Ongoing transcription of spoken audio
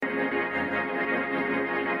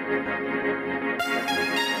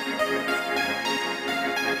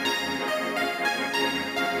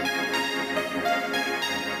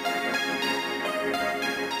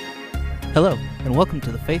Hello, and welcome to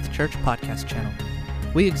the Faith Church podcast channel.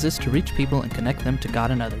 We exist to reach people and connect them to God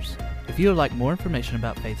and others. If you would like more information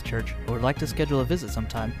about Faith Church or would like to schedule a visit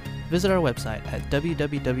sometime, visit our website at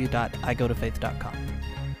www.igotofaith.com.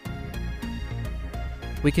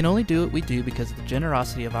 We can only do what we do because of the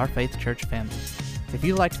generosity of our Faith Church family. If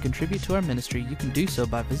you'd like to contribute to our ministry, you can do so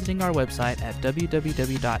by visiting our website at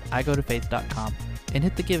www.igotofaith.com and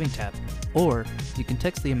hit the Giving tab. Or you can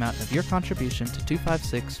text the amount of your contribution to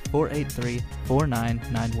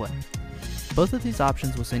 256-483-4991. Both of these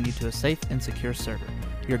options will send you to a safe and secure server.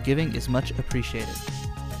 Your giving is much appreciated.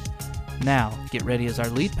 Now, get ready as our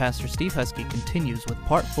lead pastor, Steve Husky, continues with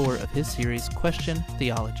part 4 of his series, Question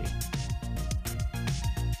Theology.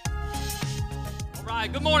 All right,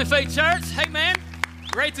 good morning, Faith Church. Hey, man,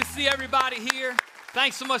 great to see everybody here.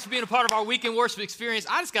 Thanks so much for being a part of our weekend worship experience.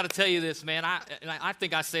 I just got to tell you this, man. I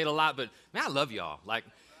think I say it a lot, but, man, I love y'all. Like,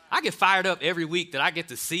 I get fired up every week that I get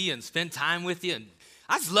to see and spend time with you, and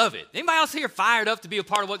I just love it. Anybody else here fired up to be a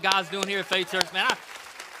part of what God's doing here at Faith Church? Man,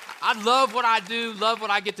 I love what I do, love what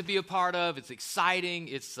I get to be a part of. It's exciting.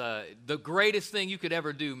 It's the greatest thing you could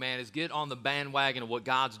ever do, man, is get on the bandwagon of what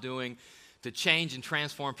God's doing to change and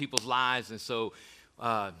transform people's lives. And so,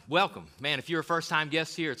 welcome. Man, if you're a first-time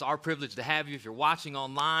guest here, it's our privilege to have you. If you're watching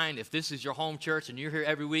online, if this is your home church and you're here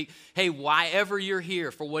every week, hey, whyever you're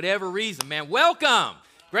here, for whatever reason, man, welcome.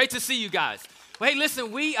 Great to see you guys. Well, hey,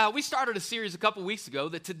 listen, we started a series a couple weeks ago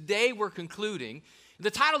that today we're concluding. The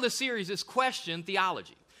title of the series is Question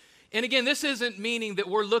Theology. And again, this isn't meaning that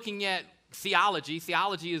we're looking at theology.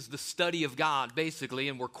 Theology is the study of God, basically,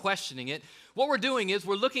 and we're questioning it. What we're doing is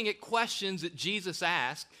we're looking at questions that Jesus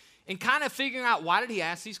asked and kind of figuring out why did he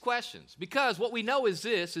ask these questions. Because what we know is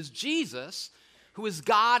this, is Jesus, who is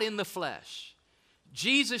God in the flesh.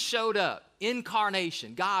 Jesus showed up,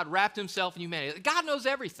 incarnation. God wrapped himself in humanity. God knows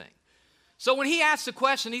everything. So when he asks a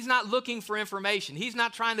question, he's not looking for information. He's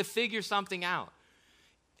not trying to figure something out.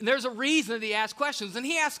 And there's a reason that he asks questions, and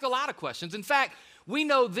he asks a lot of questions. In fact, we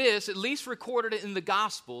know this, at least recorded in the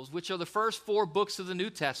Gospels, which are the first 4 books of the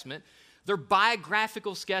New Testament. They're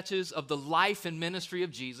biographical sketches of the life and ministry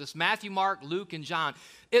of Jesus. Matthew, Mark, Luke, and John.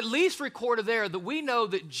 At least recorded there that we know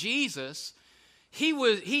that Jesus,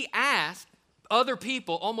 he asked other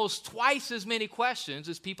people almost twice as many questions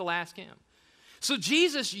as people ask him. So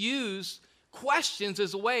Jesus used questions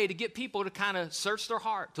as a way to get people to kind of search their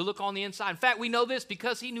heart, to look on the inside. In fact, we know this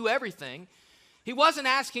because he knew everything. He wasn't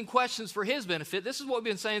asking questions for his benefit. This is what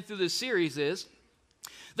we've been saying through this series is,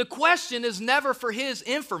 the question is never for his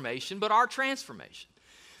information, but our transformation.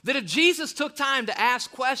 That if Jesus took time to ask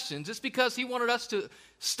questions, it's because he wanted us to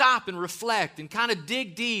stop and reflect and kind of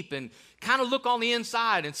dig deep and kind of look on the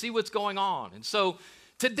inside and see what's going on. And so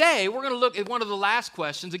today, we're going to look at one of the last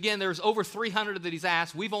questions. Again, there's over 300 that he's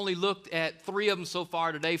asked. We've only looked at 3 of them so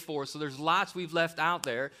far today for us, so there's lots we've left out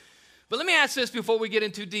there. But let me ask this before we get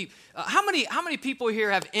in too deep. How many people here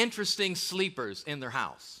have interesting sleepers in their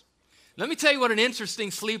house? Let me tell you what an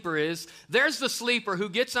interesting sleeper is. There's the sleeper who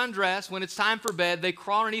gets undressed when it's time for bed. They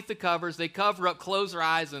crawl underneath the covers. They cover up, close their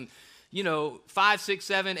eyes, and 5, 6,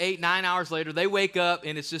 7, 8, 9 hours later, they wake up,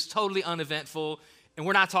 and it's just totally uneventful, and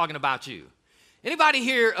we're not talking about you. Anybody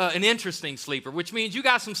here an interesting sleeper, which means you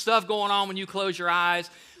got some stuff going on when you close your eyes?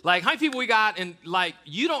 Like, how many people we got, and like,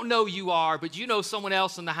 you don't know you are, but you know someone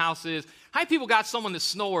else in the house is? How many people got someone that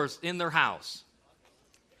snores in their house?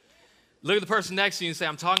 Look at the person next to you and say,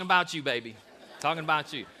 I'm talking about you, baby. Talking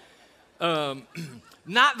about you.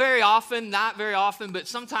 Not very often, but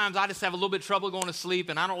sometimes I just have a little bit of trouble going to sleep,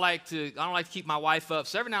 and I don't like to keep my wife up.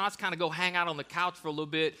 So every now and then I just kind of go hang out on the couch for a little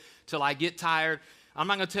bit till I get tired. I'm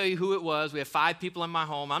not going to tell you who it was. We have 5 people in my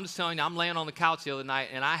home. I'm just telling you, I'm laying on the couch the other night,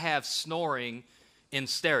 and I have snoring in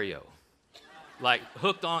stereo. Like,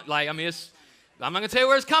 hooked on, like, I mean, I'm not going to tell you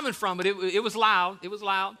where it's coming from, but it was loud. It was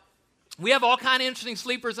loud. We have all kind of interesting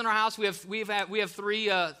sleepers in our house. We have 3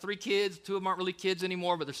 kids. 2 of them aren't really kids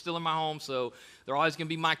anymore, but they're still in my home, so they're always going to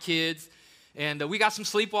be my kids. And we got some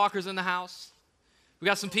sleepwalkers in the house. We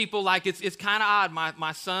got some people, like, it's kind of odd.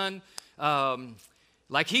 My son,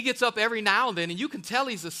 like, he gets up every now and then, and you can tell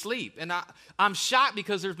he's asleep. And I'm shocked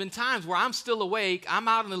because there's been times where I'm still awake. I'm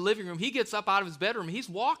out in the living room. He gets up out of his bedroom. He's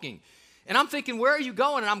walking. And I'm thinking, where are you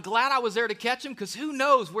going? And I'm glad I was there to catch him because who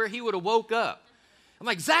knows where he would have woke up. I'm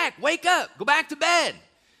like, Zach, wake up. Go back to bed.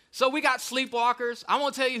 So we got sleepwalkers. I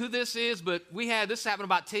won't tell you who this is, but this happened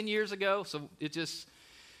about 10 years ago, so it just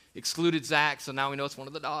excluded Zach, so now we know it's one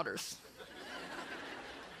of the daughters.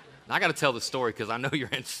 I got to tell the story because I know you're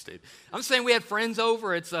interested. I'm saying we had friends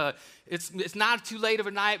over. It's not too late of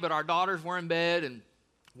a night, but our daughters were in bed, and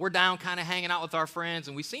we're down kind of hanging out with our friends,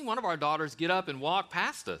 and we seen one of our daughters get up and walk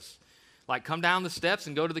past us. like come down the steps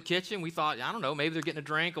and go to the kitchen. We thought, I don't know, maybe they're getting a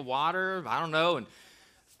drink of water. I don't know. And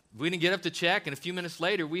we didn't get up to check. And a few minutes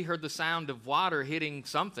later, we heard the sound of water hitting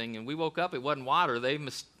something. And we woke up. It wasn't water. They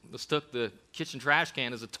mistook the kitchen trash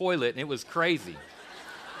can as a toilet. And it was crazy.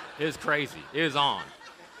 It was crazy. It was on.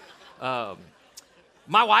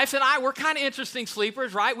 My wife and I, we're kind of interesting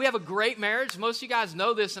sleepers, right? We have a great marriage. Most of you guys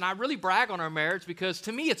know this, and I really brag on our marriage because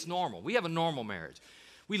to me it's normal. We have a normal marriage.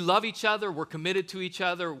 We love each other. We're committed to each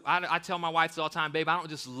other. I tell my wife all the time, babe, I don't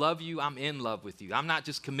just love you. I'm in love with you. I'm not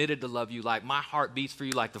just committed to love you. Like my heart beats for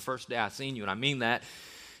you like the first day I seen you, and I mean that.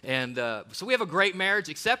 And so we have a great marriage,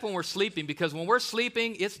 except when we're sleeping, because when we're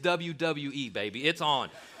sleeping, it's WWE, baby. It's on.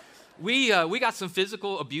 We got some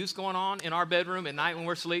physical abuse going on in our bedroom at night when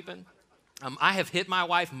we're sleeping. I have hit my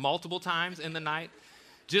wife multiple times in the night.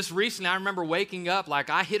 Just recently, I remember waking up, like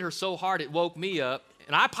I hit her so hard it woke me up.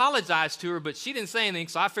 And I apologized to her, but she didn't say anything,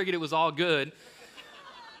 so I figured it was all good.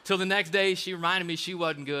 Till the next day, she reminded me she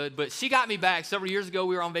wasn't good. But she got me back. Several years ago,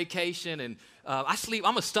 we were on vacation, and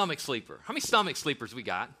I'm a stomach sleeper. How many stomach sleepers we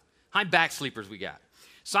got? How many back sleepers we got?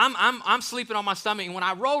 So I'm sleeping on my stomach, and when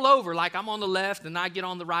I roll over, like I'm on the left, and I get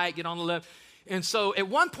on the right, get on the left. And so at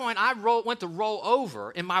one point, I went to roll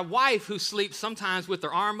over, and my wife, who sleeps sometimes with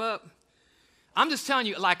her arm up, I'm just telling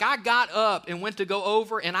you, like I got up and went to go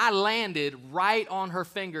over, and I landed right on her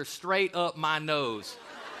finger, straight up my nose.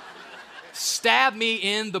 Stabbed me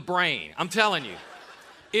in the brain, I'm telling you.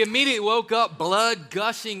 Immediately woke up, blood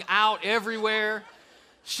gushing out everywhere.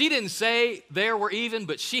 She didn't say there were even,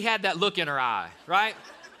 but she had that look in her eye, right?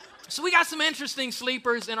 So we got some interesting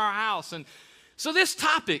sleepers in our house, and so this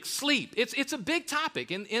topic, sleep, it's a big topic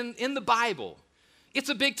in the Bible. It's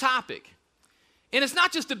a big topic. And it's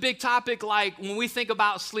not just a big topic like when we think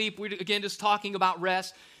about sleep, we're again just talking about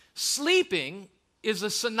rest. Sleeping is a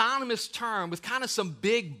synonymous term with kind of some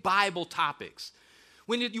big Bible topics.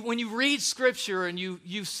 When you read Scripture and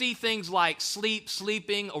you see things like sleep,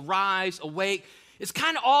 sleeping, arise, awake, it's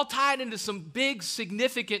kind of all tied into some big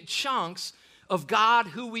significant chunks of God,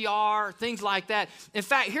 who we are, things like that. In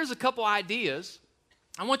fact, here's a couple ideas.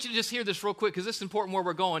 I want you to just hear this real quick because this is important where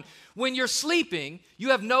we're going. When you're sleeping,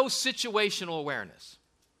 you have no situational awareness,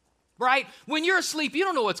 right? When you're asleep, you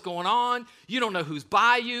don't know what's going on. You don't know who's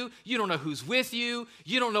by you. You don't know who's with you.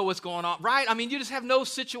 You don't know what's going on, right? I mean, you just have no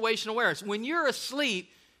situational awareness. When you're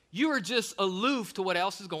asleep, you are just aloof to what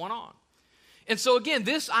else is going on. And so again,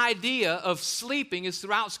 this idea of sleeping is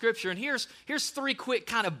throughout Scripture. And here's three quick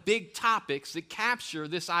kind of big topics that capture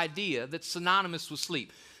this idea that's synonymous with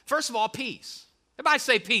sleep. First of all, peace. Everybody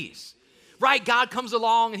say peace. Right? God comes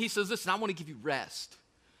along and he says, listen, I want to give you rest.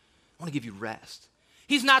 I want to give you rest.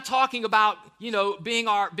 He's not talking about, being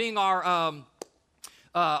our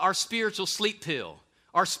spiritual sleep pill,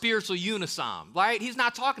 our spiritual unisom, right? He's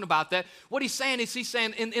not talking about that. What he's saying is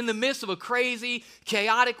in the midst of a crazy,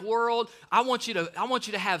 chaotic world, I want you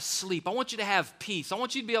to have sleep. I want you to have peace. I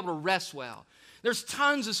want you to be able to rest well. There's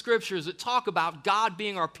tons of scriptures that talk about God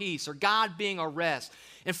being our peace or God being our rest.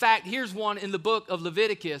 In fact, here's one in the book of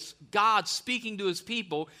Leviticus, God speaking to his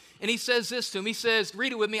people, and he says this to them. He says,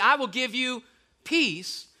 read it with me, I will give you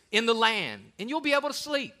peace in the land, and you'll be able to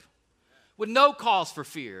sleep with no cause for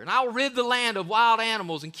fear. And I will rid the land of wild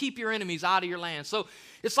animals and keep your enemies out of your land. So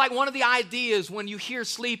it's like one of the ideas when you hear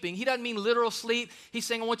sleeping, he doesn't mean literal sleep. He's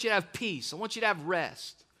saying, I want you to have peace. I want you to have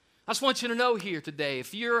rest. I just want you to know here today,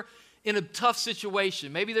 if you're in a tough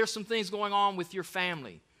situation, maybe there's some things going on with your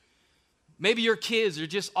family. Maybe your kids are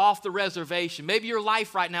just off the reservation. Maybe your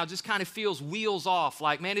life right now just kind of feels wheels off,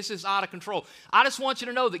 like, man, this is out of control. I just want you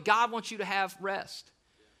to know that God wants you to have rest.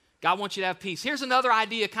 God wants you to have peace. Here's another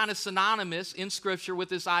idea kind of synonymous in Scripture with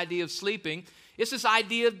this idea of sleeping. It's this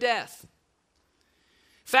idea of death. In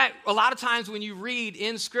fact, a lot of times when you read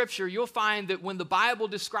in Scripture, you'll find that when the Bible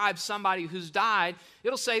describes somebody who's died,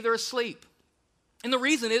 it'll say they're asleep. And the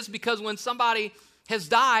reason is because when somebody has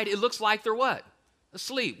died, it looks like they're what?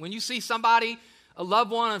 Asleep. When you see somebody, a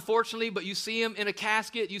loved one, unfortunately, but you see them in a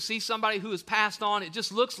casket, you see somebody who has passed on, it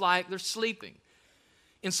just looks like they're sleeping.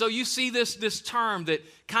 And so you see this term that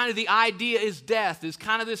kind of the idea is death, is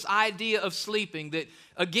kind of this idea of sleeping that,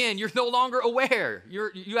 again, you're no longer aware.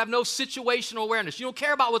 You have no situational awareness. You don't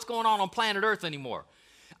care about what's going on planet Earth anymore.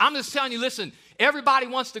 I'm just telling you, listen, everybody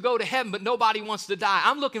wants to go to heaven, but nobody wants to die.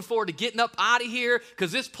 I'm looking forward to getting up out of here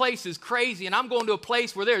because this place is crazy, and I'm going to a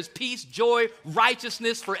place where there's peace, joy,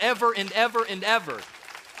 righteousness forever and ever and ever.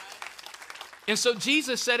 And so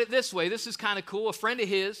Jesus said it this way. This is kind of cool. A friend of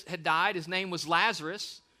his had died. His name was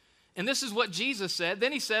Lazarus. And this is what Jesus said.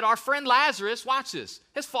 Then he said, our friend Lazarus, watch this,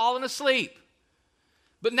 has fallen asleep.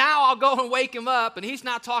 But now I'll go and wake him up. And he's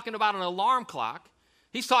not talking about an alarm clock.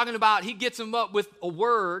 He's talking about he gets him up with a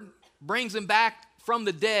word brings him back from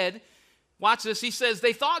the dead. Watch this. He says,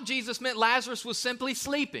 they thought Jesus meant Lazarus was simply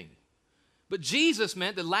sleeping. But Jesus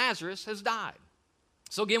meant that Lazarus has died.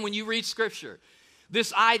 So again, when you read Scripture,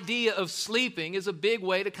 this idea of sleeping is a big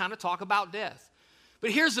way to kind of talk about death.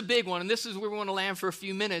 But here's the big one, and this is where we want to land for a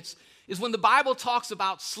few minutes, is when the Bible talks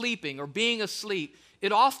about sleeping or being asleep,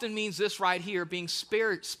 it often means this right here, being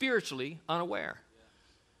spiritually unaware.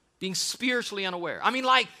 Being spiritually unaware. I mean,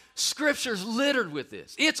 like, Scripture's littered with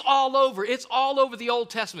this. It's all over. It's all over the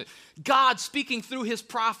Old Testament. God speaking through his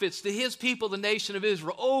prophets to his people, the nation of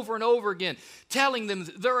Israel, over and over again, telling them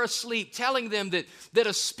they're asleep, telling them that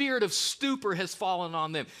a spirit of stupor has fallen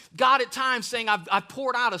on them. God at times saying, I've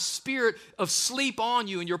poured out a spirit of sleep on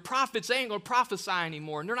you, and your prophets ain't going to prophesy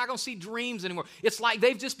anymore, and they're not going to see dreams anymore. It's like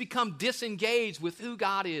they've just become disengaged with who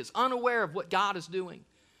God is, unaware of what God is doing.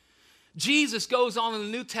 Jesus goes on in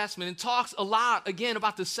the New Testament and talks a lot, again,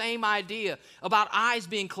 about the same idea, about eyes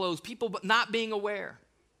being closed, people not being aware.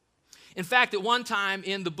 In fact, at one time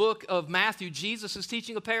in the book of Matthew, Jesus is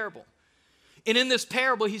teaching a parable. And in this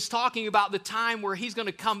parable, he's talking about the time where he's going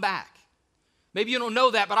to come back. Maybe you don't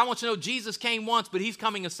know that, but I want you to know Jesus came once, but he's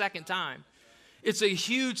coming a second time. It's a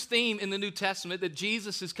huge theme in the New Testament that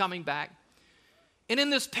Jesus is coming back. And in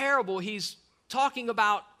this parable, he's talking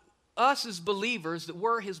about us as believers, that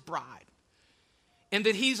we're his bride. And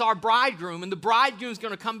that he's our bridegroom, and the bridegroom's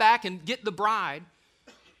going to come back and get the bride.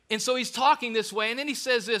 And so he's talking this way, and then he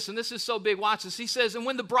says this, and this is so big, watch this. He says, and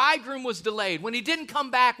when the bridegroom was delayed, when he didn't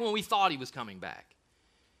come back when we thought he was coming back,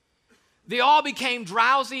 they all became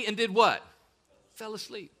drowsy and did what? Fell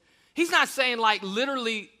asleep. He's not saying like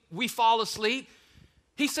literally we fall asleep.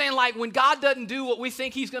 He's saying like when God doesn't do what we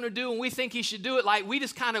think he's going to do and we think he should do it, like we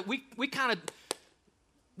just kind of,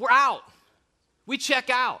 we're out. We check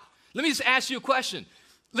out. Let me just ask you a question.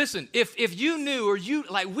 Listen, if you knew or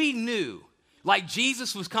we knew like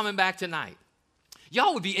Jesus was coming back tonight,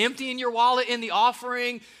 y'all would be emptying your wallet in the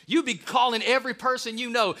offering. You'd be calling every person you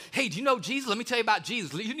know, hey, do you know Jesus? Let me tell you about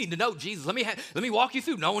Jesus. You need to know Jesus. Let me walk you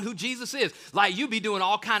through knowing who Jesus is. Like you'd be doing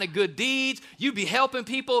all kind of good deeds. You'd be helping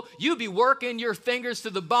people. You'd be working your fingers to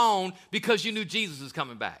the bone because you knew Jesus was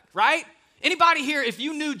coming back, right? Anybody here, if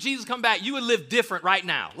you knew Jesus come back, you would live different right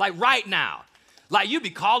now, like right now. Like you'd be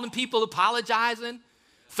calling people, apologizing.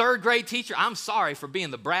 Third grade teacher, I'm sorry for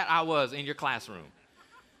being the brat I was in your classroom.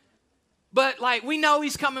 But like we know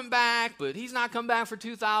he's coming back, but he's not come back for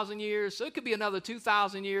 2,000 years. So it could be another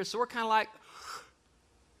 2,000 years. So we're kind of like,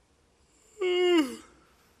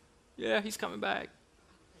 yeah, he's coming back.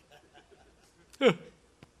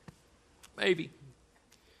 Maybe.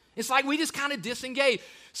 It's like we just kind of disengage.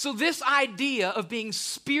 So this idea of being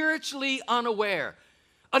spiritually unaware,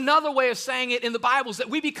 another way of saying it in the Bible is that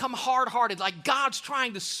we become hard-hearted, like God's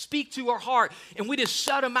trying to speak to our heart, and we just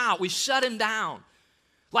shut him out. We shut him down.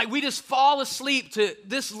 Like we just fall asleep to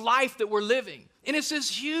this life that we're living. And it's this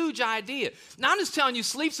huge idea. Now I'm just telling you,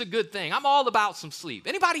 sleep's a good thing. I'm all about some sleep.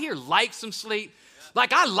 Anybody here like some sleep?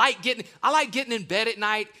 Like I like getting in bed at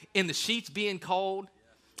night and the sheets being cold.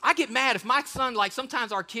 I get mad if my son, like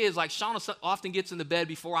sometimes our kids, like Shauna often gets in the bed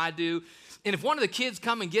before I do. And if one of the kids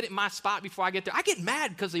come and get in my spot before I get there, I get mad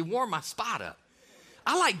because they warm my spot up.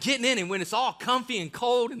 I like getting in and when it's all comfy and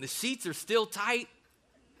cold and the sheets are still tight.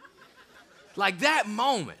 Like that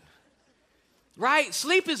moment, right?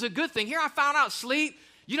 Sleep is a good thing. Here I found out sleep,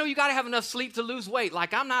 you know, you got to have enough sleep to lose weight.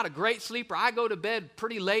 Like I'm not a great sleeper. I go to bed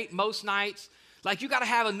pretty late most nights. Like you got to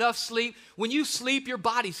have enough sleep. When you sleep, your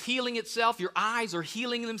body's healing itself. Your eyes are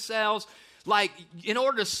healing themselves. Like in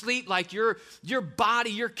order to sleep, like your body,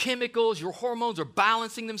 your chemicals, your hormones are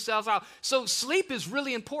balancing themselves out. So sleep is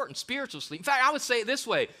really important, spiritual sleep. In fact, I would say it this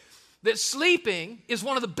way, that sleeping is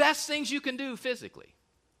one of the best things you can do physically.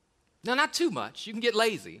 Now, not too much. You can get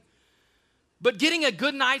lazy. But getting a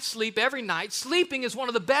good night's sleep every night, sleeping is one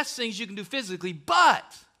of the best things you can do physically. But,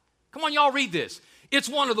 come on, y'all read this. It's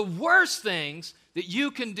one of the worst things that you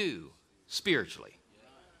can do spiritually.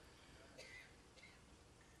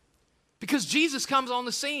 Because Jesus comes on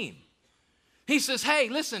the scene. He says, hey,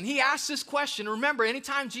 listen, he asks this question. Remember,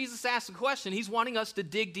 anytime Jesus asks a question, he's wanting us to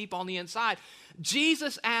dig deep on the inside.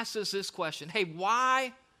 Jesus asks us this question, hey,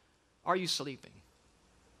 why are you sleeping?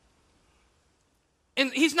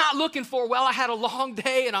 And he's not looking for, well, I had a long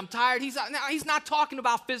day and I'm tired. He's not talking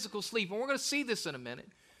about physical sleep, and we're going to see this in a minute.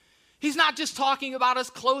 He's not just talking about us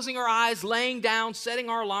closing our eyes, laying down, setting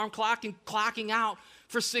our alarm clock, and clocking out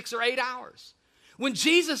for 6 or 8 hours. When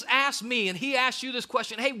Jesus asked me, and he asked you this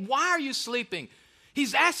question, hey, why are you sleeping?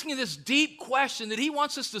 He's asking this deep question that he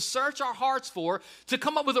wants us to search our hearts for, to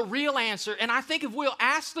come up with a real answer. And I think if we'll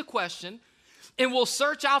ask the question and we'll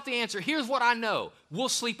search out the answer, here's what I know. We'll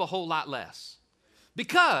sleep a whole lot less.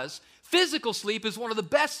 Because Physical sleep is one of the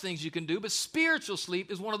best things you can do, but spiritual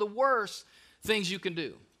sleep is one of the worst things you can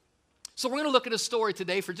do. So we're going to look at a story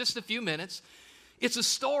today for just a few minutes. It's a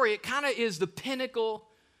story, it kind of is the pinnacle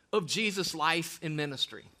of Jesus' life and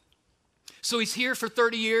ministry. So he's here for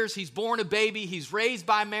 30 years. He's born a baby. He's raised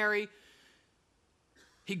by Mary.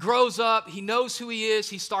 He grows up. He knows who he is.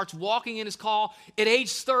 He starts walking in his call. At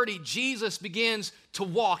age 30, Jesus begins to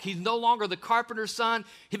walk. He's no longer the carpenter's son.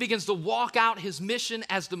 He begins to walk out his mission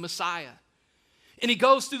as the Messiah. And he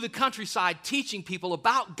goes through the countryside teaching people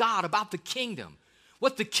about God, about the kingdom,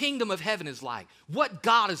 what the kingdom of heaven is like, what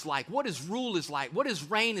God is like, what his rule is like, what his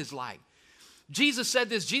reign is like. Jesus said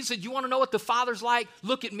this. Jesus said, you want to know what the Father's like?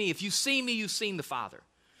 Look at me. If you've seen me, you've seen the Father.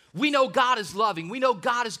 We know God is loving. We know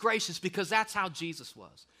God is gracious because that's how Jesus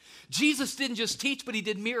was. Jesus didn't just teach, but he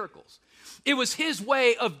did miracles. It was his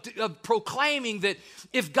way of proclaiming that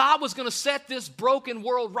if God was going to set this broken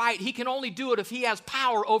world right, he can only do it if he has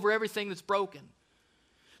power over everything that's broken.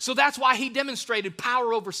 So that's why he demonstrated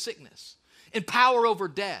power over sickness and power over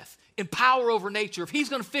death and power over nature. If he's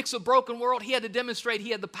going to fix a broken world, he had to demonstrate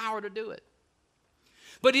he had the power to do it.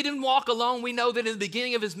 But he didn't walk alone. We know that in the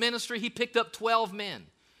beginning of his ministry, he picked up 12 men,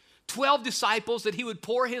 12 disciples that he would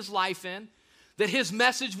pour his life in, that his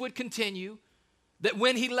message would continue, that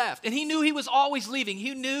when he left, and he knew he was always leaving.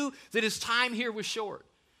 He knew that his time here was short.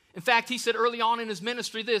 In fact, he said early on in his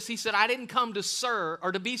ministry this, he said, I didn't come to serve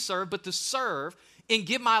or to be served, but to serve and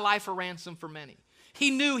give my life a ransom for many.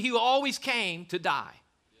 He knew he always came to die.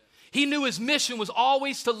 He knew his mission was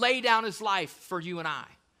always to lay down his life for you and I.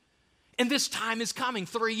 And this time is coming.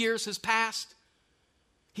 3 years has passed.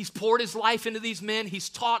 He's poured his life into these men. He's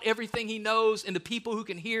taught everything he knows into people who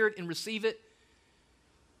can hear it and receive it.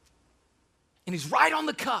 And he's right on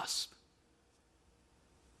the cusp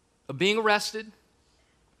of being arrested,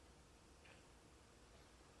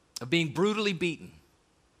 of being brutally beaten,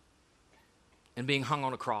 and being hung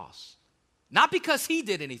on a cross. Not because he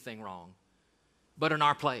did anything wrong, but in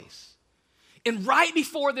our place. And right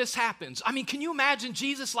before this happens, I mean, can you imagine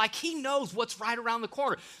Jesus like he knows what's right around the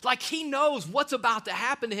corner? Like he knows what's about to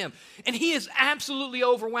happen to him. And he is absolutely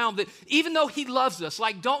overwhelmed that even though he loves us,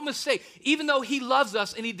 like don't mistake, even though he loves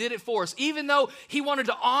us and he did it for us, even though he wanted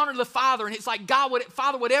to honor the Father, and it's like, God,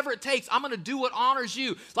 Father, whatever it takes, I'm going to do what honors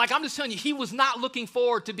you. Like I'm just telling you, he was not looking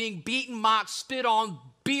forward to being beaten, mocked, spit on,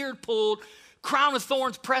 beard pulled, crown of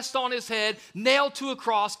thorns pressed on his head, nailed to a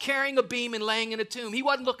cross, carrying a beam and laying in a tomb. He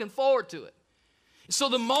wasn't looking forward to it. So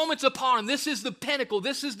the moment's upon him. This is the pinnacle.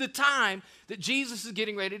 This is the time that Jesus is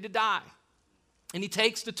getting ready to die. And he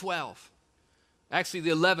takes the 12. Actually,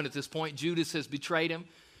 the 11 at this point. Judas has betrayed him.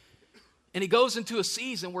 And he goes into a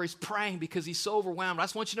season where he's praying because he's so overwhelmed. I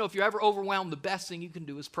just want you to know, if you're ever overwhelmed, the best thing you can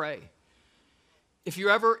do is pray. If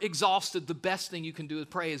you're ever exhausted, the best thing you can do is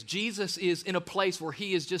pray. As Jesus is in a place where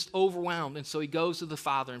he is just overwhelmed, and so he goes to the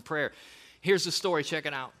Father in prayer. Here's the story. Check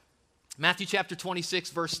it out. Matthew chapter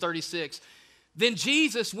 26, verse 36. Then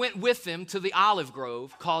Jesus went with them to the olive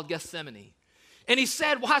grove called Gethsemane. And he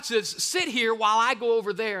said, watch this, sit here while I go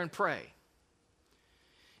over there and pray.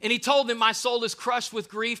 And he told them, my soul is crushed with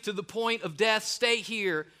grief to the point of death. Stay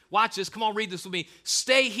here. Watch this. Come on, read this with me.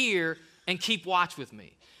 Stay here and keep watch with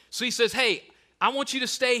me. So he says, hey, I want you to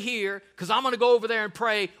stay here because I'm going to go over there and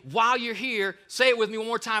pray. While you're here, say it with me one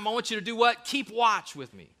more time. I want you to do what? Keep watch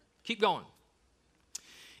with me. Keep going.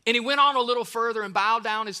 And he went on a little further and bowed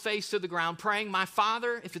down his face to the ground, praying, my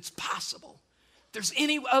Father, if it's possible, if there's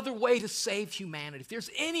any other way to save humanity, if there's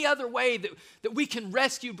any other way that we can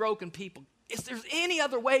rescue broken people, if there's any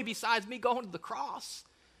other way besides me going to the cross,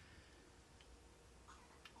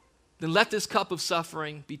 then let this cup of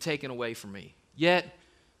suffering be taken away from me. Yet,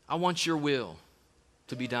 I want your will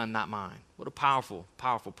to be done, not mine. What a powerful,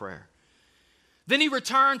 powerful prayer. Then he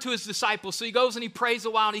returned to his disciples. So he goes and he prays a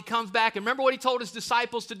while and he comes back. And remember what he told his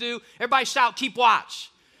disciples to do? Everybody shout, keep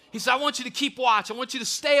watch. He said, I want you to keep watch. I want you to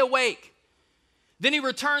stay awake. Then he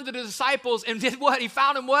returned to the disciples and did what? He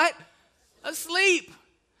found them what? Asleep.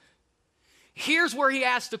 Here's where he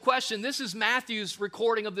asked the question. This is Matthew's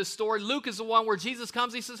recording of this story. Luke is the one where Jesus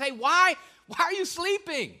comes. He says, hey, why are you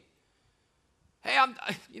sleeping? Hey,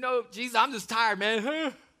 Jesus, I'm just tired,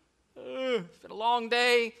 man. It's been a long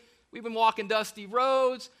day. We've been walking dusty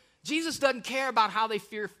roads. Jesus doesn't care about how they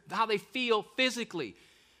feel physically.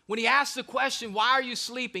 When he asked the question, why are you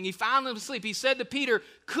sleeping? He found them asleep. He said to Peter,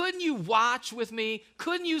 couldn't you watch with me?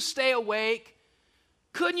 Couldn't you stay awake?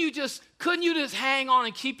 Couldn't you just hang on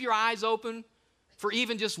and keep your eyes open for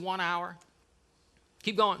even just 1 hour?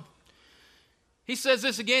 Keep going. He says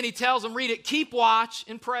this again. He tells them, read it, keep watch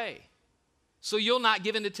and pray so you'll not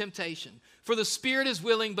give in to temptation. For the spirit is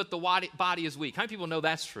willing, but the body is weak. How many people know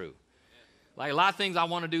that's true? Like a lot of things I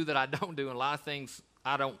want to do that I don't do, and a lot of things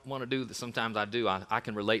I don't want to do that sometimes I do. I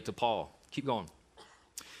can relate to Paul. Keep going.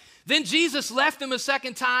 Then Jesus left them a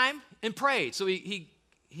second time and prayed. So he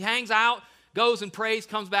hangs out, goes and prays,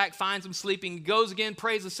 comes back, finds them sleeping, goes again,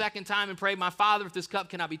 prays a second time and prayed, "My Father, if this cup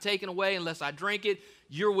cannot be taken away unless I drink it,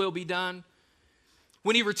 your will be done."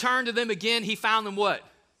 When he returned to them again, he found them what?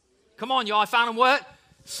 Come on, y'all. I found them what?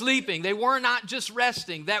 Sleeping. They were not just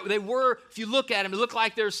resting. They were, if you look at them, it looked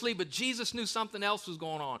like they were asleep, but Jesus knew something else was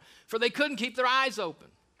going on, for they couldn't keep their eyes open.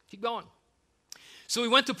 Keep going. So he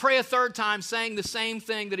went to pray a third time, saying the same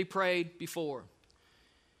thing that he prayed before.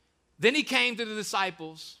 Then he came to the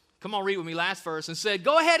disciples, come on, read with me, last verse, and said,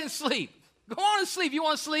 "Go ahead and sleep. Go on and sleep. You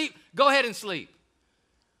want to sleep? Go ahead and sleep.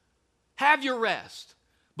 Have your rest.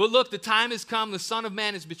 But look, the time has come. The Son of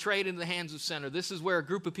Man is betrayed into the hands of sinners." This is where a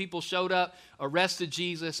group of people showed up, arrested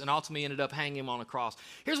Jesus, and ultimately ended up hanging him on a cross.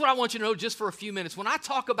 Here's what I want you to know just for a few minutes. When I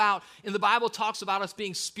talk about, and the Bible talks about us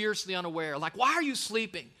being spiritually unaware, like, why are you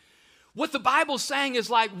sleeping? What the Bible's saying is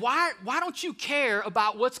like, why don't you care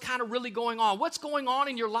about what's kind of really going on? What's going on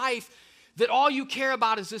in your life that all you care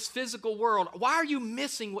about is this physical world? Why are you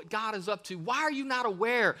missing what God is up to? Why are you not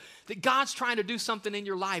aware that God's trying to do something in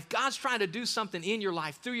your life? God's trying to do something in your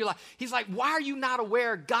life, through your life. He's like, why are you not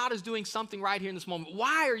aware God is doing something right here in this moment?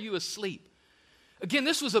 Why are you asleep? Again,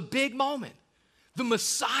 this was a big moment. The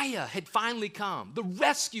Messiah had finally come. The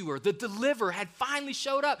rescuer, the deliverer had finally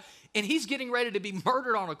showed up. And he's getting ready to be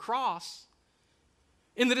murdered on a cross.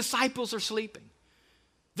 And the disciples are sleeping.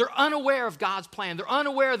 They're unaware of God's plan. They're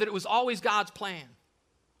unaware that it was always God's plan.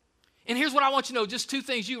 And here's what I want you to know, just two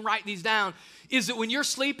things, you can write these down, is that when you're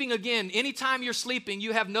sleeping, again, anytime you're sleeping,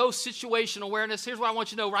 you have no situational awareness. Here's what I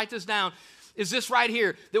want you to know, write this down, is this right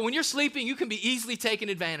here, that when you're sleeping, you can be easily taken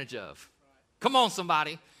advantage of. Come on,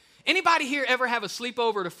 somebody. Anybody here ever have a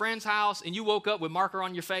sleepover at a friend's house and you woke up with marker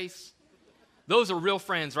on your face? Those are real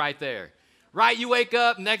friends right there. Right? You wake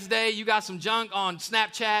up, next day, you got some junk on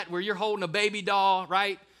Snapchat where you're holding a baby doll,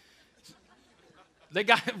 right? They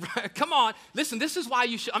got, come on. Listen, this is why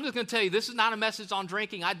you should, I'm just going to tell you, this is not a message on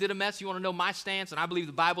drinking. I did a message. You want to know my stance, and I believe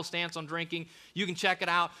the Bible stance on drinking. You can check it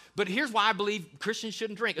out. But here's why I believe Christians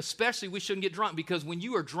shouldn't drink, especially we shouldn't get drunk, because when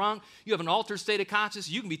you are drunk, you have an altered state of conscience,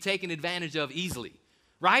 you can be taken advantage of easily,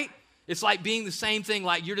 right? It's like being the same thing,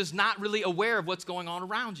 like you're just not really aware of what's going on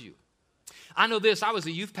around you. I know this. I was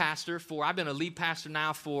a youth pastor I've been a lead pastor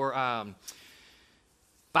now for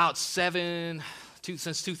about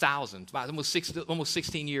since 2000, about almost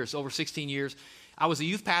 16 years, over 16 years. I was a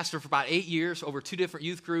youth pastor for about 8 years, over 2 different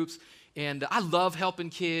youth groups, and I love helping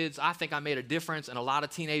kids. I think I made a difference in a lot of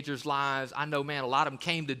teenagers' lives. I know, man, a lot of them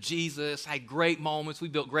came to Jesus, had great moments. We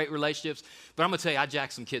built great relationships, but I'm going to tell you, I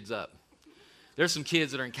jacked some kids up. There's some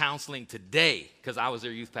kids that are in counseling today because I was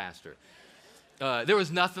their youth pastor. There was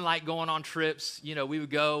nothing like going on trips. You know, we would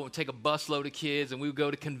go and take a busload of kids, and we would go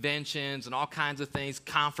to conventions and all kinds of things,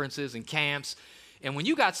 conferences and camps. And when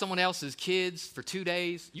you got someone else's kids for 2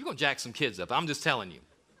 days, you're going to jack some kids up. I'm just telling you.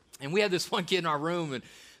 And we had this one kid in our room, and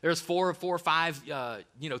there's four or five,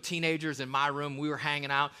 teenagers in my room. We were hanging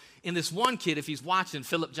out. And this one kid, if he's watching,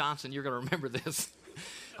 Philip Johnson, you're going to remember this.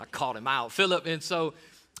 I called him out, Philip. And so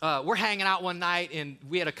we're hanging out one night, and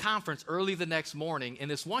we had a conference early the next morning.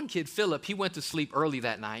 And this one kid, Philip, he went to sleep early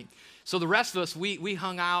that night. So the rest of us, we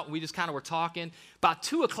hung out. We just kind of were talking. About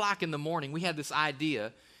 2 o'clock in the morning, we had this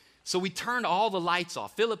idea. So we turned all the lights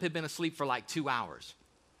off. Philip had been asleep for like 2 hours.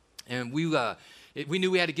 And we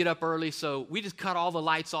knew we had to get up early, so we just cut all the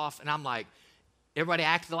lights off. And I'm like, everybody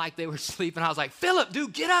acted like they were asleep. And I was like, Philip,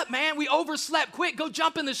 dude, get up, man. We overslept. Quick, go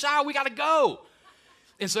jump in the shower. We got to go.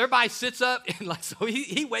 And so everybody sits up, and like, so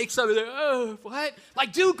he wakes up, and they're, oh, what?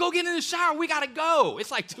 Like, dude, go get in the shower. We got to go.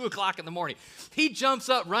 It's like 2 o'clock in the morning. He jumps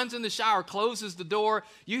up, runs in the shower, closes the door.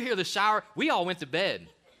 You hear the shower. We all went to bed.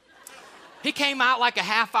 He came out like a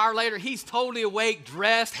half hour later. He's totally awake,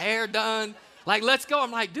 dressed, hair done. Like, let's go.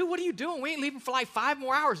 I'm like, dude, what are you doing? We ain't leaving for like 5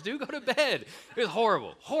 more hours, dude. Go to bed. It was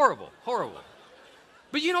horrible, horrible, horrible.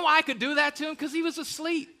 But you know why I could do that to him? Because he was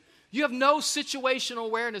asleep. You have no situational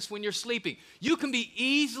awareness when you're sleeping. You can be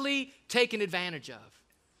easily taken advantage of.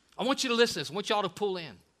 I want you to listen to this. I want y'all to pull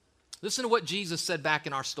in. Listen to what Jesus said back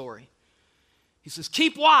in our story. He says,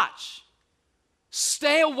 keep watch.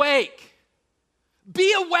 Stay awake.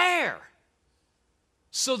 Be aware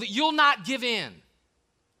so that you'll not give in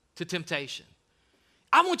to temptation.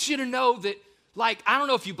 I want you to know that, like, I don't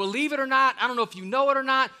know if you believe it or not. I don't know if you know it or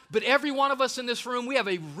not, but every one of us in this room, we have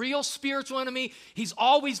a real spiritual enemy. He's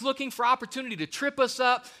always looking for opportunity to trip us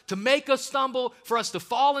up, to make us stumble, for us to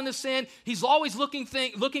fall into sin. He's always looking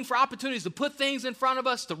for opportunities to put things in front of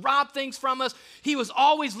us, to rob things from us. He was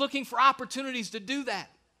always looking for opportunities to do that.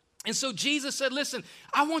 And so Jesus said, listen,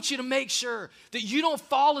 I want you to make sure that you don't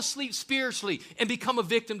fall asleep spiritually and become a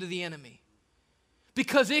victim to the enemy.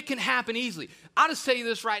 Because it can happen easily. I'll just tell you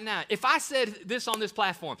this right now. If I said this on this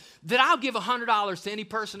platform, that I'll give $100 to any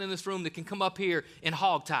person in this room that can come up here and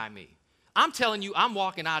hog tie me, I'm telling you, I'm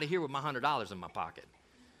walking out of here with my $100 in my pocket.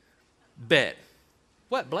 Bet.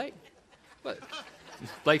 What, Blake? What?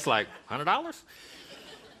 Blake's like, $100?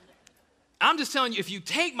 I'm just telling you, if you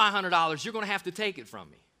take my $100, you're going to have to take it from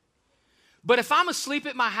me. But if I'm asleep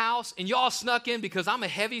at my house and y'all snuck in because I'm a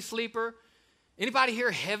heavy sleeper, anybody here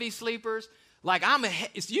heavy sleepers? Like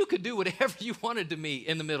you could do whatever you wanted to me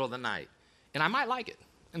in the middle of the night. And I might like it.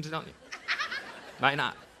 I'm just telling you. Might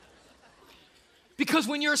not. Because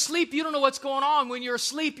when you're asleep, you don't know what's going on. When you're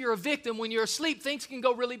asleep, you're a victim. When you're asleep, things can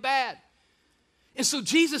go really bad. And so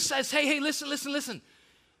Jesus says, hey, listen.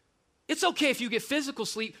 It's okay if you get physical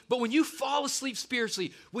sleep, but when you fall asleep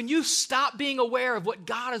spiritually, when you stop being aware of what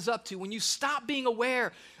God is up to, when you stop being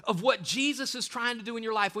aware of what Jesus is trying to do in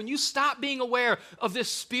your life, when you stop being aware of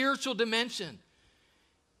this spiritual dimension,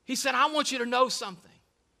 he said, I want you to know something.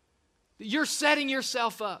 You're setting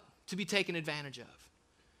yourself up to be taken advantage of.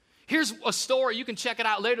 Here's a story. You can check it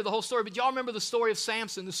out later, the whole story, but y'all remember the story of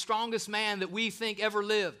Samson, the strongest man that we think ever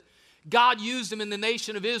lived. God used him in the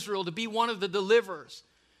nation of Israel to be one of the deliverers.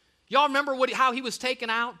 Y'all remember how he was taken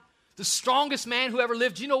out? The strongest man who ever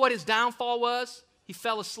lived. Do you know what his downfall was? He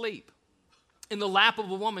fell asleep in the lap of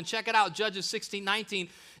a woman. Check it out, Judges 16:19.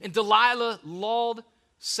 And Delilah lulled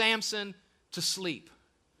Samson to sleep.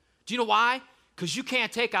 Do you know why? Because you can't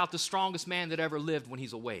take out the strongest man that ever lived when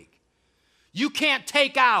he's awake. You can't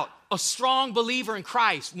take out a strong believer in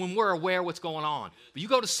Christ when we're aware of what's going on. But you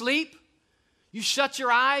go to sleep, you shut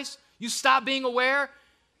your eyes, you stop being aware,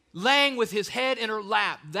 laying with his head in her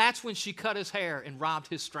lap, that's when she cut his hair and robbed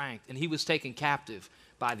his strength, and he was taken captive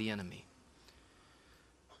by the enemy.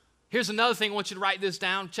 Here's another thing. I want you to write this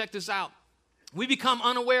down. Check this out. We become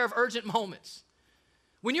unaware of urgent moments.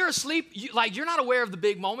 When you're asleep, you're not aware of the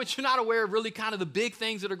big moments. You're not aware of really kind of the big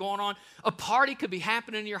things that are going on. A party could be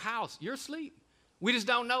happening in your house. You're asleep. We just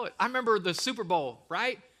don't know it. I remember the Super Bowl,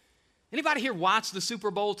 right? Anybody here watch the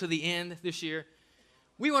Super Bowl to the end this year?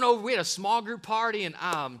 We went over, we had a small group party, and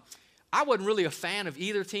I wasn't really a fan of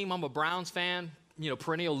either team. I'm a Browns fan,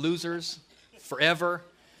 perennial losers forever.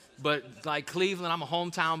 But like Cleveland, I'm a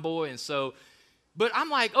hometown boy, and so, but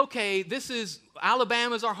I'm like, okay,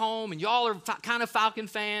 Alabama's our home, and y'all are kind of Falcon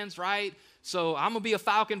fans, right? So I'm going to be a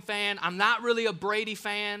Falcon fan. I'm not really a Brady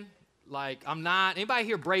fan. Like, I'm not. Anybody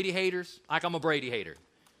here Brady haters? Like, I'm a Brady hater.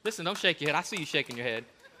 Listen, don't shake your head. I see you shaking your head.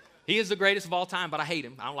 He is the greatest of all time, but I hate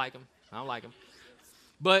him. I don't like him.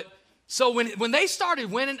 But so when they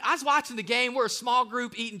started winning, I was watching the game. We're a small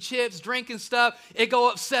group eating chips, drinking stuff. It go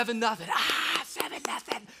up 7-0.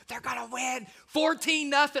 7-0. They're going to win.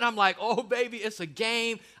 14-0. I'm like, oh, baby, it's a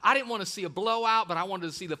game. I didn't want to see a blowout, but I wanted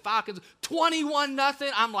to see the Falcons.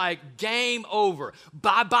 21-0. I'm like, game over.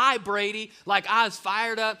 Bye-bye, Brady. Like, I was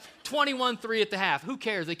fired up. 21-3 at the half. Who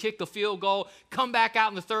cares? They kick the field goal, come back out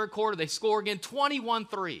in the third quarter. They score again,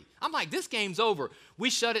 21-3. I'm like, this game's over. We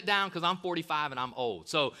shut it down because I'm 45 and I'm old.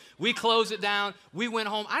 So we closed it down. We went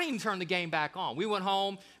home. I didn't even turn the game back on. We went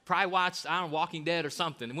home, probably watched, Walking Dead or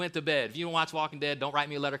something, and went to bed. If you don't watch Walking Dead, don't write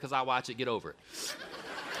me a letter because I watch it. Get over it.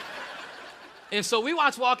 And so we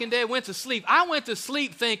watched Walking Dead, went to sleep. I went to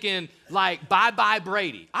sleep thinking, like, bye-bye,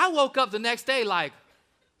 Brady. I woke up the next day like,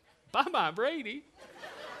 bye-bye, Brady.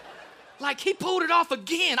 Like, he pulled it off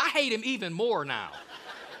again. I hate him even more now.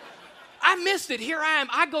 I missed it. Here I am.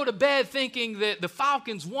 I go to bed thinking that the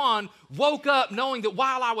Falcons won, woke up knowing that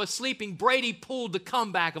while I was sleeping, Brady pulled the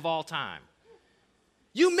comeback of all time.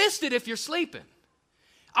 You missed it if you're sleeping.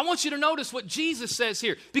 I want you to notice what Jesus says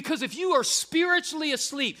here, because if you are spiritually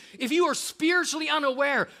asleep, if you are spiritually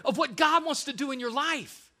unaware of what God wants to do in your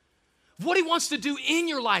life, what he wants to do in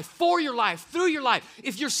your life, for your life, through your life,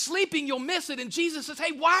 if you're sleeping, you'll miss it. And Jesus says,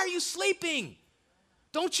 hey, why are you sleeping?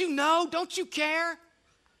 Don't you know? Don't you care?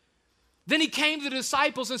 Then he came to the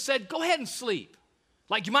disciples and said, go ahead and sleep.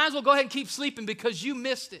 Like, you might as well go ahead and keep sleeping because you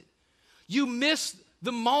missed it. You missed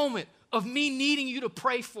the moment of me needing you to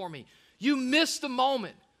pray for me. You missed the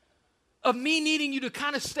moment of me needing you to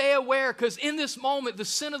kind of stay aware, because in this moment, the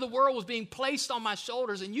sin of the world was being placed on my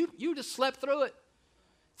shoulders, and you just slept through it.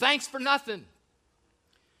 Thanks for nothing.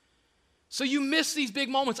 So you miss these big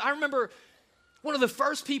moments. I remember one of the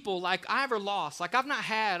first people I ever lost. I've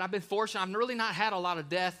been fortunate. I've really not had a lot of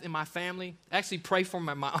death in my family. Actually, pray for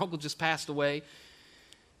me. My uncle just passed away.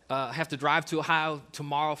 I have to drive to Ohio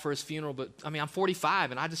tomorrow for his funeral. But, I'm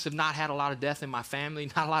 45, and I just have not had a lot of death in my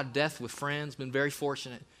family, not a lot of death with friends. Been very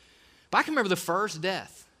fortunate. But I can remember the first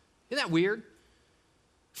death. Isn't that weird?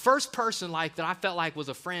 First person like that I felt like was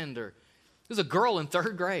a friend, or it was a girl in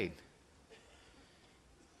third grade.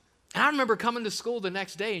 And I remember coming to school the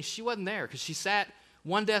next day and she wasn't there because she sat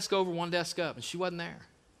one desk over, one desk up, and she wasn't there.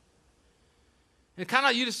 And kind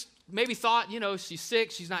of you just maybe thought, she's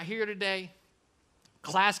sick, she's not here today.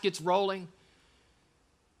 Class gets rolling.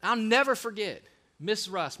 I'll never forget Miss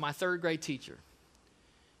Russ, my third grade teacher,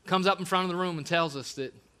 comes up in front of the room and tells us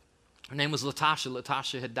that her name was Latasha.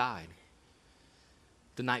 Latasha had died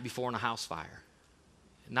the night before in a house fire.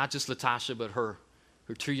 And not just Latasha, but her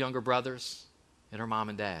two younger brothers and her mom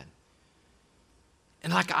and dad.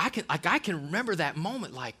 And I can remember that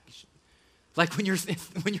moment, like when you're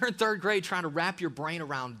in third grade trying to wrap your brain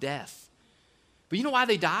around death. But you know why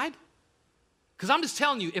they died? Because I'm just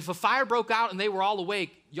telling you, if a fire broke out and they were all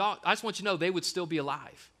awake, y'all, I just want you to know they would still be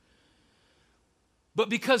alive. But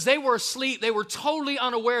because they were asleep, they were totally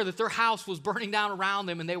unaware that their house was burning down around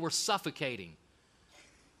them and they were suffocating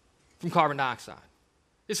from carbon dioxide.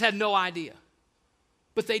 Just had no idea.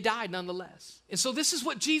 But they died nonetheless. And so this is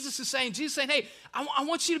what Jesus is saying. Jesus is saying, hey, I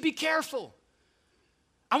want you to be careful.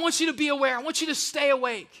 I want you to be aware. I want you to stay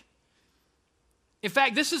awake. In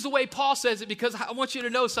fact, this is the way Paul says it, because I want you to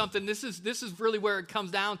know something. This is really where it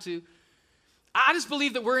comes down to. I just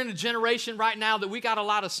believe that we're in a generation right now that we got a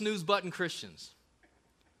lot of snooze button Christians.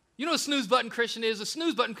 You know what a snooze button Christian is? A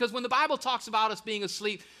snooze button, because when the Bible talks about us being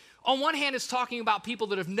asleep, on one hand it's talking about people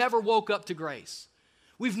that have never woke up to grace.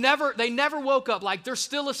 They never woke up, like they're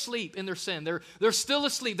still asleep in their sin. They're still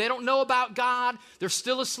asleep. They don't know about God. They're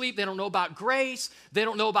still asleep. They don't know about grace. They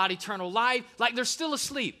don't know about eternal life. Like they're still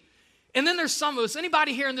asleep. And then there's some of us.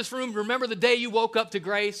 Anybody here in this room remember the day you woke up to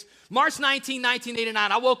grace? March 19,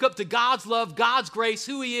 1989, I woke up to God's love, God's grace,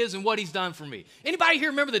 who he is and what he's done for me. Anybody here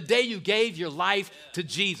remember the day you gave your life to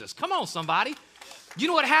Jesus? Come on, somebody. You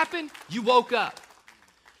know what happened? You woke up.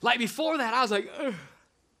 Like before that, I was like, ugh.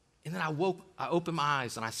 And then I opened my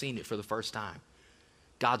eyes and I seen it for the first time.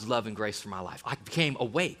 God's love and grace for my life. I became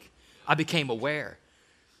awake. I became aware.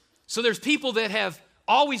 So there's people that have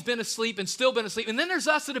always been asleep and still been asleep. And then there's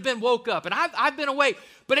us that have been woke up. And I've been awake.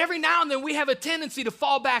 But every now and then we have a tendency to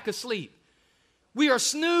fall back asleep. We are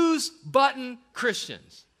snooze button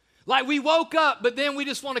Christians. Like we woke up, but then we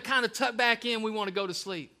just want to kind of tuck back in. We want to go to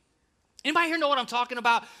sleep. Anybody here know what I'm talking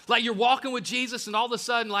about? Like you're walking with Jesus and all of a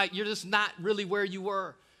sudden like you're just not really where you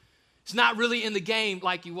were. It's not really in the game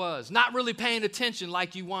like you was. Not really paying attention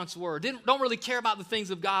like you once were. Don't really care about the things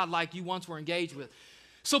of God like you once were engaged with.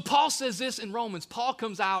 So Paul says this in Romans. Paul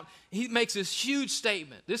comes out, he makes this huge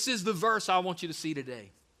statement. This is the verse I want you to see today.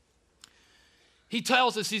 He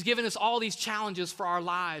tells us, he's given us all these challenges for our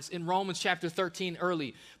lives in Romans chapter 13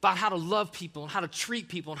 early about how to love people and how to treat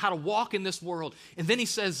people and how to walk in this world. And then he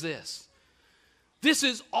says this. This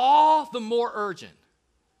is all the more urgent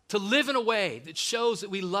to live in a way that shows that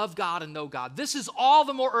we love God and know God. This is all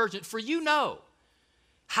the more urgent, for you know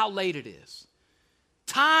how late it is.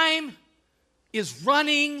 Time is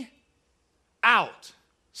running out.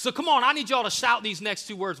 So come on, I need y'all to shout these next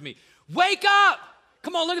two words to me. Wake up!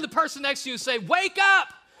 Come on, look at the person next to you and say, wake up!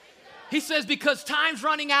 He says, because time's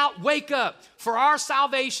running out, wake up. For our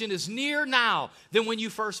salvation is nearer now than when you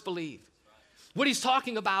first believed. What he's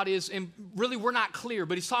talking about is, and really we're not clear,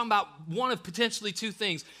 but he's talking about one of potentially two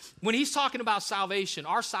things. When he's talking about salvation,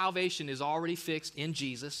 our salvation is already fixed in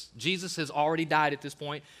Jesus. Jesus has already died at this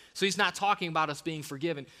point, so he's not talking about us being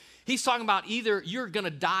forgiven. He's talking about either you're going to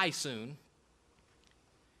die soon,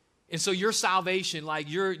 and so your salvation, like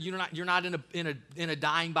you're not in a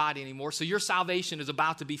dying body anymore, so your salvation is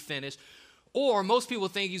about to be finished. Or most people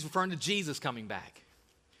think he's referring to Jesus coming back.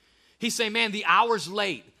 He's saying, man, the hour's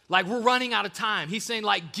late. Like we're running out of time. He's saying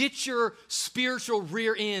like get your spiritual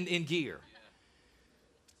rear end in gear.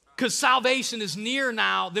 Because salvation is nearer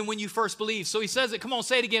now than when you first believed. So he says it, come on,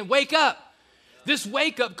 say it again, wake up. This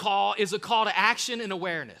wake up call is a call to action and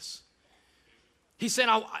awareness. He said,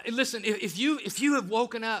 listen, if you have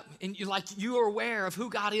woken up and you are aware of who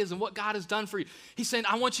God is and what God has done for you, he's saying,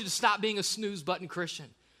 I want you to stop being a snooze button Christian.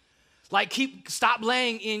 Like stop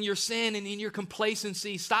laying in your sin and in your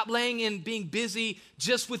complacency. Stop laying in being busy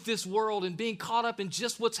just with this world and being caught up in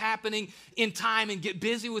just what's happening in time and get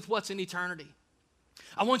busy with what's in eternity.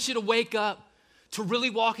 I want you to wake up to really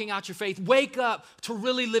walking out your faith. Wake up to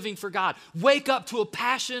really living for God. Wake up to a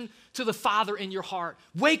passion to the Father in your heart.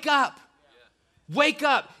 Wake up. Wake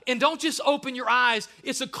up. And don't just open your eyes.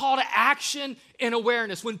 It's a call to action and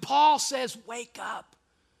awareness. When Paul says, wake up,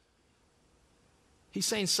 he's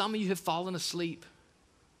saying some of you have fallen asleep.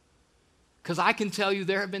 Because I can tell you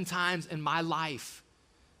there have been times in my life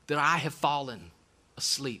that I have fallen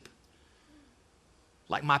asleep.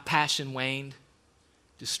 Like my passion waned,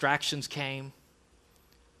 distractions came,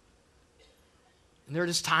 And there are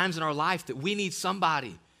just times in our life that we need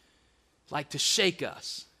somebody like to shake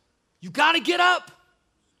us. You got to get up.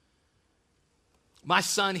 My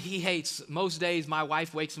son, he hates, most days my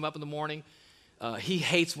wife wakes him up in the morning. He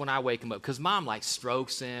hates when I wake him up because mom like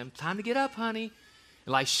strokes him. Time to get up, honey.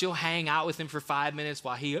 And like she'll hang out with him for 5 minutes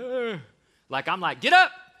while he, like I'm like, get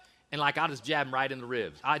up. And like I'll just jab him right in the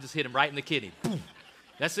ribs. I just hit him right in the kidney. Boom.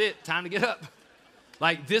 That's it. Time to get up.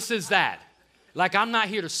 Like this is that. Like I'm not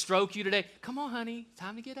here to stroke you today. Come on, honey.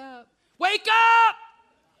 Time to get up. Wake up.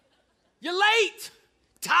 You're late.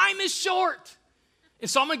 Time is short. And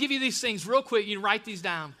so I'm going to give you these things real quick. You can write these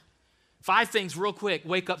down. 5 things real quick.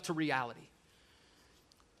 Wake up to reality.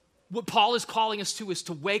 What Paul is calling us to is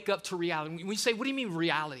to wake up to reality. When you say, what do you mean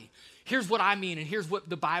reality? Here's what I mean, and here's what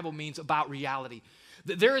the Bible means about reality.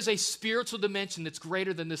 That there is a spiritual dimension that's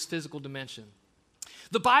greater than this physical dimension.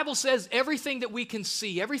 The Bible says everything that we can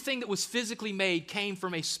see, everything that was physically made came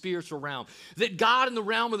from a spiritual realm. That God in the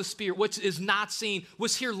realm of the spirit, which is not seen,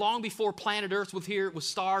 was here long before planet Earth was here with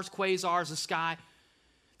stars, quasars, the sky.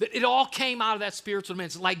 That it all came out of that spiritual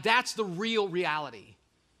dimension. Like that's the real reality.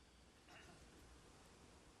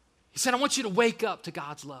 He said, I want you to wake up to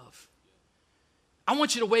God's love. I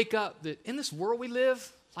want you to wake up that in this world we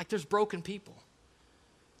live, like there's broken people.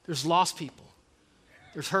 There's lost people.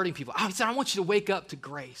 There's hurting people. He said, I want you to wake up to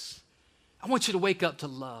grace. I want you to wake up to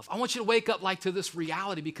love. I want you to wake up like to this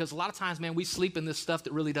reality because a lot of times, man, we sleep in this stuff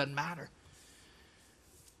that really doesn't matter.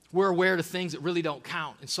 We're aware of things that really don't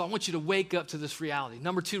count. And so I want you to wake up to this reality.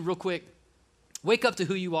 Number 2, real quick, wake up to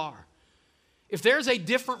who you are. If there's a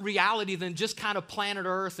different reality than just kind of planet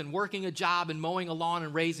Earth and working a job and mowing a lawn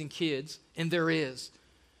and raising kids, and there is,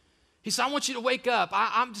 he said, I want you to wake up.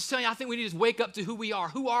 I'm just telling you, I think we need to wake up to who we are.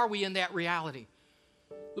 Who are we in that reality?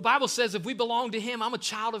 The Bible says if we belong to him, I'm a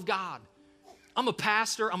child of God. I'm a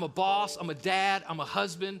pastor, I'm a boss, I'm a dad, I'm a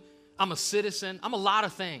husband, I'm a citizen, I'm a lot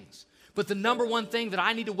of things. But the number one thing that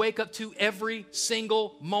I need to wake up to every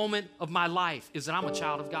single moment of my life is that I'm a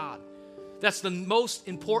child of God. That's the most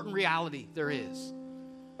important reality there is.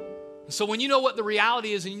 So when you know what the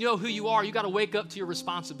reality is and you know who you are, you got to wake up to your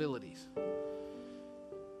responsibilities.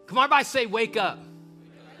 Come on, everybody say, wake up.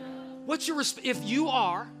 What's your if you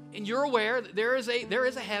are and you're aware that there is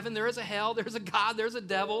a heaven, there is a hell, there's a God, there's a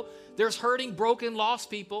devil, there's hurting, broken, lost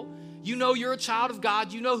people. You know you're a child of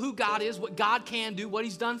God. You know who God is, what God can do, what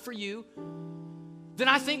he's done for you. Then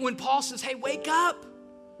I think when Paul says, hey, wake up,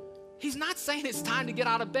 he's not saying it's time to get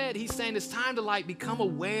out of bed. He's saying it's time to like become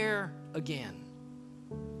aware again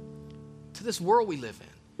to this world we live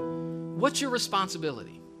in. What's your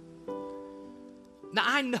responsibility? Now,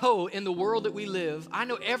 I know in the world that we live, I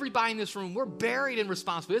know everybody in this room, we're buried in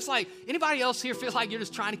responsibility. It's like, anybody else here feel like you're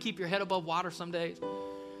just trying to keep your head above water some days?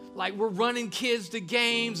 Like we're running kids to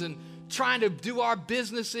games and trying to do our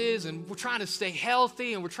businesses and we're trying to stay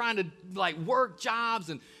healthy and we're trying to like work jobs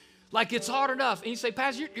and like it's hard enough. And you say,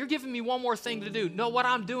 Pastor, you're giving me one more thing to do. No, what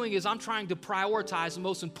I'm doing is I'm trying to prioritize the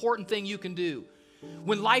most important thing you can do.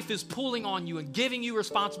 When life is pulling on you and giving you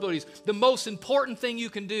responsibilities, the most important thing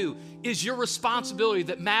you can do is your responsibility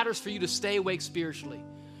that matters for you to stay awake spiritually.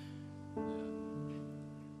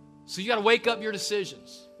 So you got to wake up your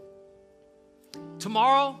decisions.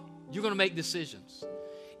 Tomorrow, you're going to make decisions.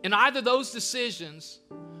 And either those decisions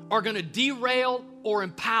are going to derail or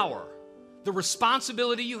empower the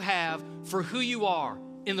responsibility you have for who you are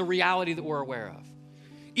in the reality that we're aware of.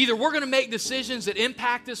 Either we're going to make decisions that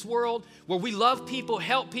impact this world, where we love people,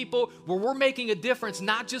 help people, where we're making a difference,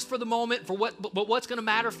 not just for the moment, but what's going to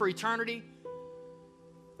matter for eternity.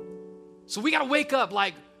 So we got to wake up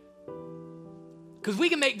because we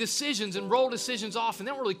can make decisions and roll decisions off and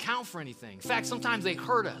they don't really count for anything. In fact, sometimes they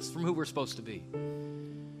hurt us from who we're supposed to be.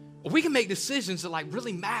 But we can make decisions that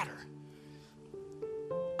really matter.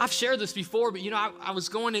 I've shared this before, but I was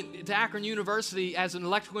going to Akron University as an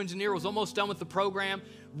electrical engineer, was almost done with the program,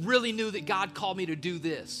 really knew that God called me to do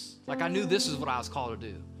this. Like I knew this is what I was called to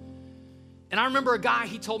do. And I remember a guy,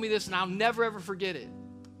 he told me this and I'll never ever forget it.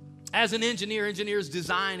 As an engineer, engineers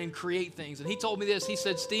design and create things. And he told me this, he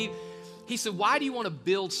said, Steve, he said, why do you want to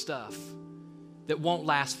build stuff that won't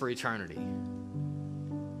last for eternity?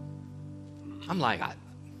 I'm like, I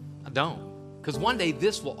don't. Because one day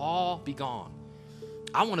this will all be gone.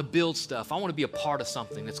 I want to build stuff. I want to be a part of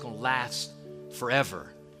something that's going to last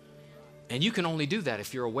forever. And you can only do that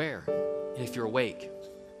if you're aware and if you're awake.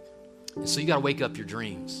 And so you got to wake up your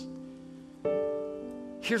dreams.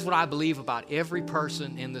 Here's what I believe about every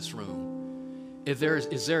person in this room. If there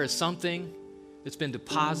is something that's been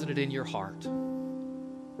deposited in your heart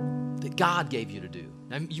that God gave you to do.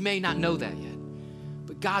 Now, you may not know that yet,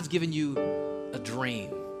 but God's given you a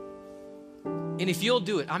dream. And if you'll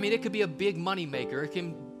do it, I mean, it could be a big money maker. It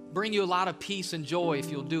can bring you a lot of peace and joy if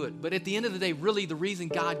you'll do it. But at the end of the day, really the reason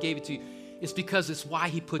God gave it to you is because it's why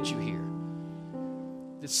he put you here.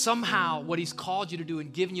 That somehow what he's called you to do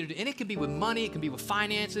and given you to do, and it can be with money, it can be with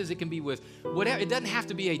finances, it can be with whatever. It doesn't have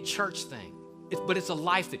to be a church thing, but it's a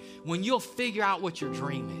life thing. When you'll figure out what your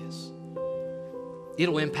dream is,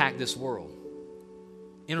 it'll impact this world.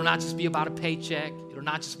 It'll not just be about a paycheck. It'll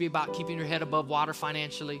not just be about keeping your head above water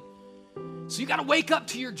financially. So you got to wake up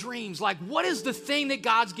to your dreams. Like, what is the thing that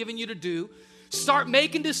God's given you to do? Start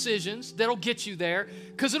making decisions that'll get you there,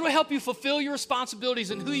 because it'll help you fulfill your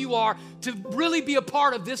responsibilities and who you are to really be a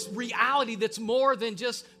part of this reality that's more than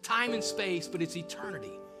just time and space, but it's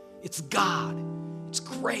eternity. It's God. It's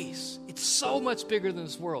grace. It's so much bigger than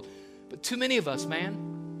this world. But too many of us, man,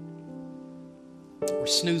 we're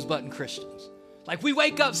snooze button Christians. Like, we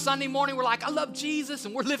wake up Sunday morning, we're like, I love Jesus,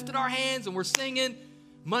 and we're lifting our hands and we're singing.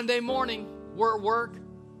 Monday morning, we're at work.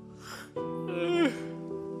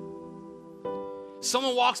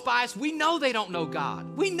 Someone walks by us, we know they don't know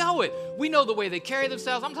God. We know it. We know the way they carry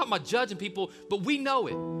themselves. I'm talking about judging people, but we know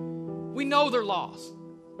it. We know they're lost.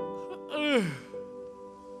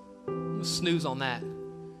 We'll snooze on that.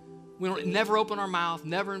 We don't never open our mouth,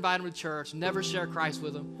 never invite them to church, never share Christ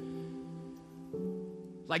with them.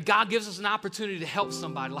 Like, God gives us an opportunity to help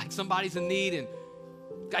somebody, like somebody's in need, and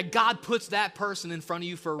God puts that person in front of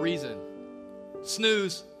you for a reason.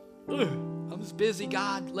 Snooze. I'm just busy,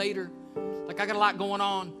 God, later. Like, I got a lot going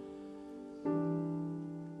on.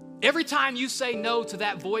 Every time you say no to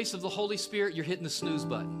that voice of the Holy Spirit, you're hitting the snooze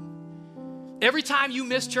button. Every time you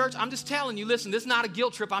miss church, I'm just telling you, listen, this is not a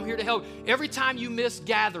guilt trip. I'm here to help. Every time you miss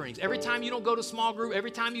gatherings, every time you don't go to small group,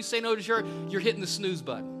 every time you say no to church, you're hitting the snooze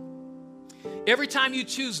button. Every time you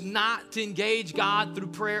choose not to engage God through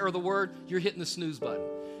prayer or the word, you're hitting the snooze button.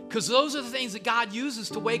 Because those are the things that God uses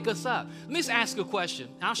to wake us up. Let me just ask a question.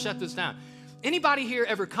 I'll shut this down. Anybody here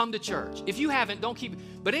ever come to church? If you haven't, don't keep it.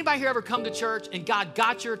 But anybody here ever come to church and God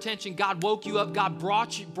got your attention, God woke you up, God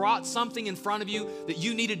brought something in front of you that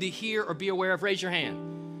you needed to hear or be aware of? Raise your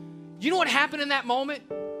hand. You know what happened in that moment?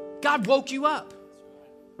 God woke you up.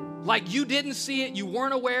 Like, you didn't see it, you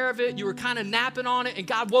weren't aware of it, you were kind of napping on it, and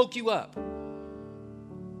God woke you up.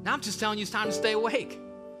 Now I'm just telling you it's time to stay awake.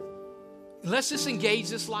 Let's just engage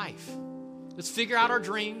this life. Let's figure out our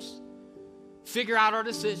dreams, figure out our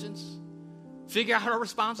decisions, figure out our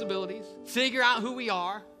responsibilities, figure out who we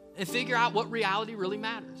are, and figure out what reality really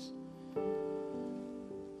matters.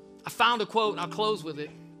 I found a quote, and I'll close with it.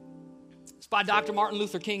 It's by Dr. Martin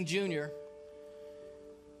Luther King Jr.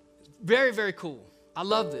 Very, very cool. I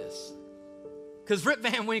love this. Because Rip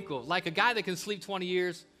Van Winkle, like a guy that can sleep 20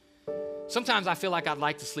 years, sometimes I feel like I'd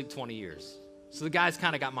like to sleep 20 years. So the guy's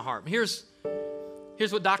kind of got my heart. Here's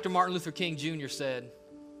what Dr. Martin Luther King Jr. said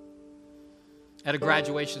at a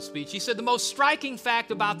graduation speech. He said, the most striking fact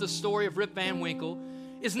about the story of Rip Van Winkle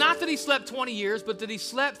is not that he slept 20 years, but that he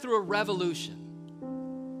slept through a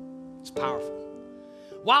revolution. It's powerful.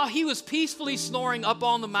 While he was peacefully snoring up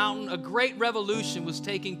on the mountain, a great revolution was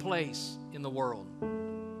taking place in the world.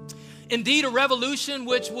 Indeed, a revolution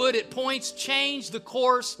which would, at points, change the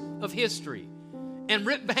course of history. And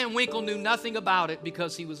Rip Van Winkle knew nothing about it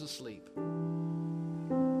because he was asleep.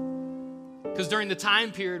 Because during the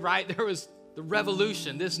time period, right, there was the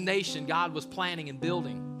revolution, this nation God was planning and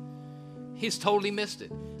building. He's totally missed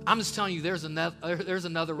it. I'm just telling you, there's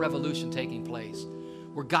another revolution taking place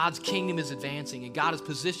where God's kingdom is advancing and God is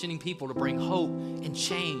positioning people to bring hope and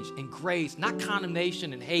change and grace, not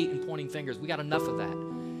condemnation and hate and pointing fingers. We got enough of that.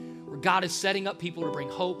 Where God is setting up people to bring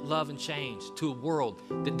hope, love, and change to a world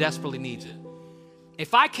that desperately needs it.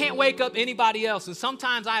 If I can't wake up anybody else, and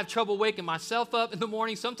sometimes I have trouble waking myself up in the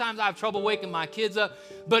morning, sometimes I have trouble waking my kids up,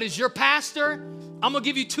 but as your pastor, I'm going to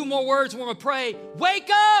give you 2 more words and we're going to pray. Wake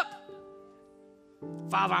up!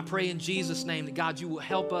 Father, I pray in Jesus' name that God, you will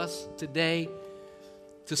help us today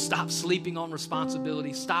to stop sleeping on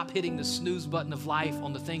responsibility, stop hitting the snooze button of life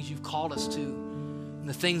on the things you've called us to, and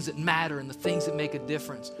the things that matter and the things that make a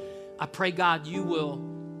difference. I pray, God, you will,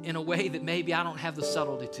 in a way that maybe I don't have the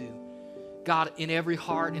subtlety to, God, in every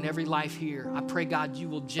heart, in every life here, I pray, God, you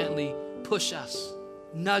will gently push us,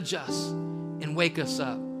 nudge us, and wake us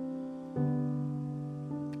up.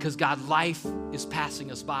 Because, God, life is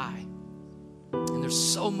passing us by. And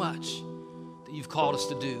there's so much that you've called us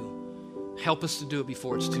to do. Help us to do it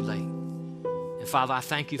before it's too late. And, Father, I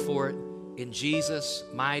thank you for it in Jesus'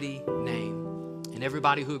 mighty name. And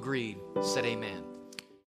everybody who agreed said amen.